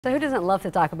So who doesn't love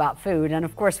to talk about food? And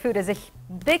of course, food is a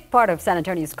big part of San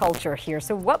Antonio's culture here.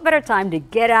 So what better time to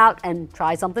get out and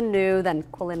try something new than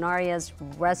Culinaria's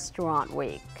Restaurant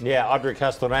Week? Yeah, Audrey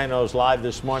Castellano is live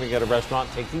this morning at a restaurant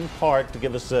taking part to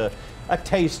give us a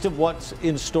taste of what's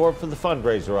in store for the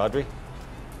fundraiser, Audrey.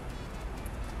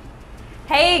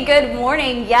 Hey, good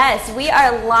morning. Yes, we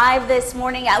are live this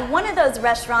morning at one of those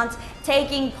restaurants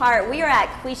taking part. We are at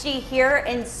Quiche here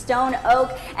in Stone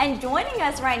Oak, and joining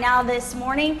us right now this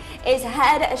morning is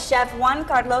head chef Juan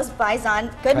Carlos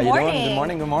Baizan. Good morning. How you doing? Good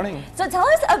morning. Good morning. So tell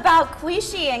us about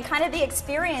Quiche and kind of the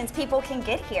experience people can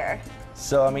get here.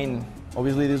 So, I mean,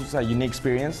 obviously this was a unique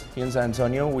experience here in San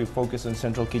Antonio. We focus on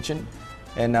Central Kitchen,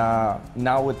 and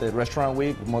now with the Restaurant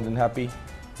Week, we're more than happy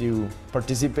to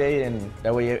participate, and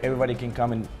that way everybody can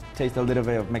come and taste a little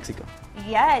bit of Mexico.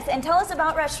 Yes, and tell us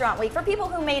about Restaurant Week. For people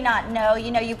who may not know,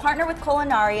 you partner with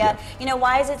Culinaria. Yeah.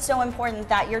 Why is it so important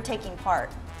that you're taking part?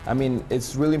 I mean,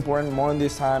 it's really important more in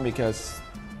this time because,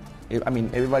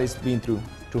 everybody's been through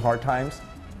hard times,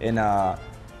 and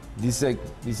this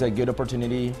is a good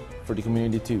opportunity for the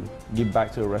community to give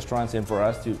back to the restaurants and for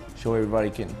us to show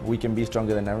everybody we can be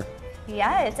stronger than ever.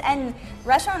 Yes, and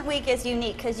Restaurant Week is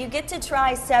unique because you get to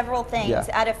try several things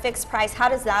at a fixed price. How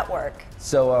does that work?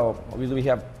 So we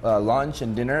have lunch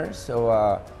and dinner.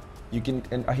 So you can,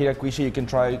 and here at Quiche, you can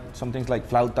try some things like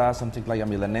flauta, something like a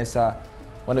milanesa,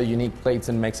 one of the unique plates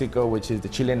in Mexico, which is the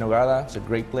chile en nogada. It's a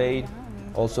great plate.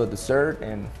 Also dessert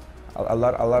and a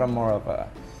lot of more of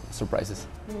surprises.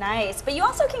 Nice, but you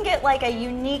also can get like a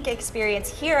unique experience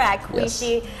here at Quiche.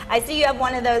 Yes. I see you have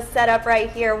one of those set up right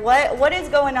here. What is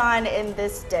going on in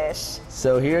this dish?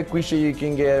 So here at Quiche, you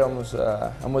can get almost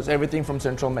everything from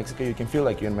Central Mexico. You can feel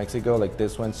like you're in Mexico. Like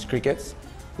this one's crickets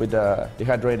with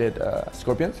dehydrated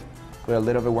scorpions with a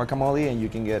little bit of guacamole, and you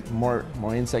can get more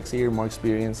insects here, more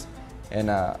experience, and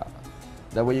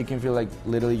that way you can feel like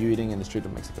literally you're eating in the street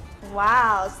of Mexico.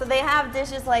 Wow, so they have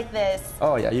dishes like this.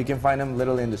 Oh yeah, you can find them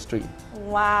literally in the street.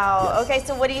 Wow, yes. Okay,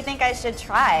 so what do you think I should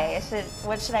try?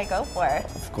 What should I go for?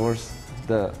 Of course,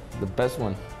 the best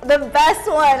one. The best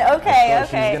one, okay,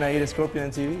 okay. She's gonna eat a scorpion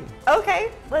on TV.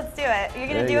 Okay, let's do it. You're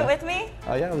gonna do it with me?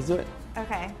 Oh yeah, let's do it.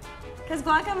 Okay, because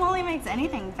guacamole makes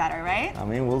anything better, right? I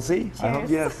mean, we'll see. Cheers. I hope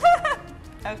yes.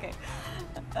 Okay.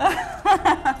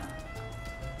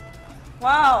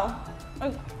 Wow.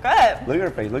 Good. Look at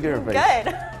her face. Look at her face.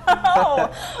 Good.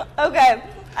 Oh, okay.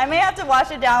 I may have to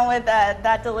wash it down with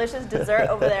that delicious dessert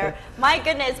over there. My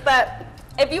goodness. But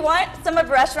if you want some of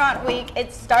Restaurant Week,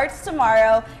 it starts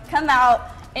tomorrow. Come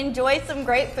out, enjoy some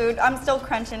great food. I'm still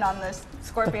crunching on this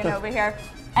scorpion over here.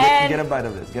 And get a bite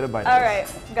of this. Get a bite. All right.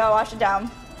 Go wash it down.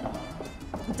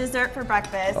 Dessert for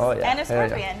breakfast. Oh, yeah. And a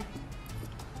scorpion.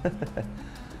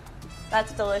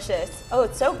 That's delicious. Oh,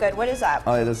 it's so good. What is that?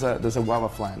 Oh, yeah, there's a guava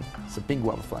flan. It's a big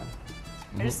guava flan.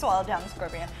 I just swallowed down the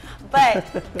scorpion. But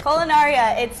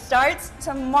Culinaria, it starts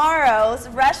tomorrow's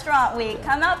Restaurant Week.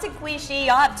 Come out to Quiche.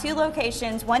 Y'all have 2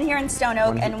 locations, one here in Stone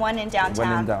Oak and one in downtown.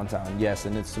 One in downtown, yes,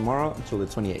 and it's tomorrow until the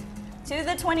 28th. To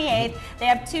the 28th. They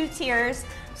have 2 tiers.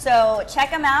 So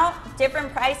check them out,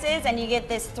 different prices, and you get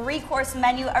this 3-course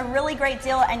menu, a really great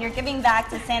deal, and you're giving back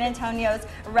to San Antonio's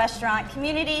restaurant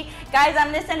community. Guys,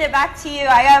 I'm gonna send it back to you.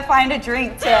 I gotta find a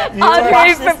drink to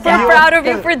wash this We're down. proud of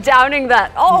you for downing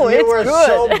that. Oh, you it's were good.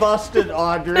 so busted,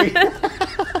 Audrey.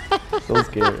 So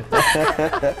scary.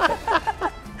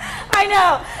 I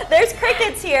know. There's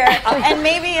crickets here, and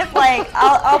maybe if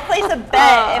I'll place a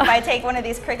bet if I take one of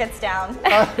these crickets down.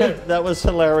 That was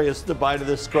hilarious, the bite of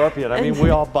the scorpion. I mean, we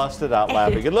all busted out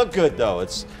laughing. It looked good though.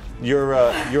 You're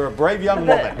a brave young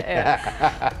woman.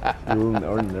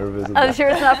 Or nervous. I'm sure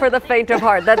it's not for the faint of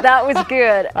heart. That was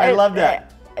good. I love that.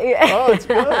 Oh, it's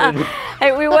good.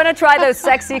 Hey, we want to try those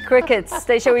sexy crickets.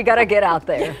 Stacia, we got to get out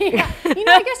there. Yeah.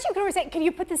 I guess you could always say, can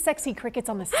you put the sexy crickets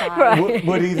on the side? Right.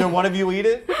 Would either one of you eat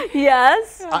it?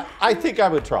 Yes. I think I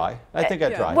would try. I think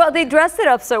I'd try. Well, they dressed it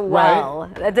up so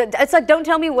well. Right. It's like, don't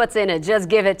tell me what's in it, just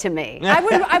give it to me. I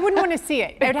wouldn't want to see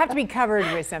it. It would have to be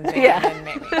covered with something. Yeah. And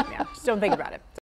then maybe, just don't think about it.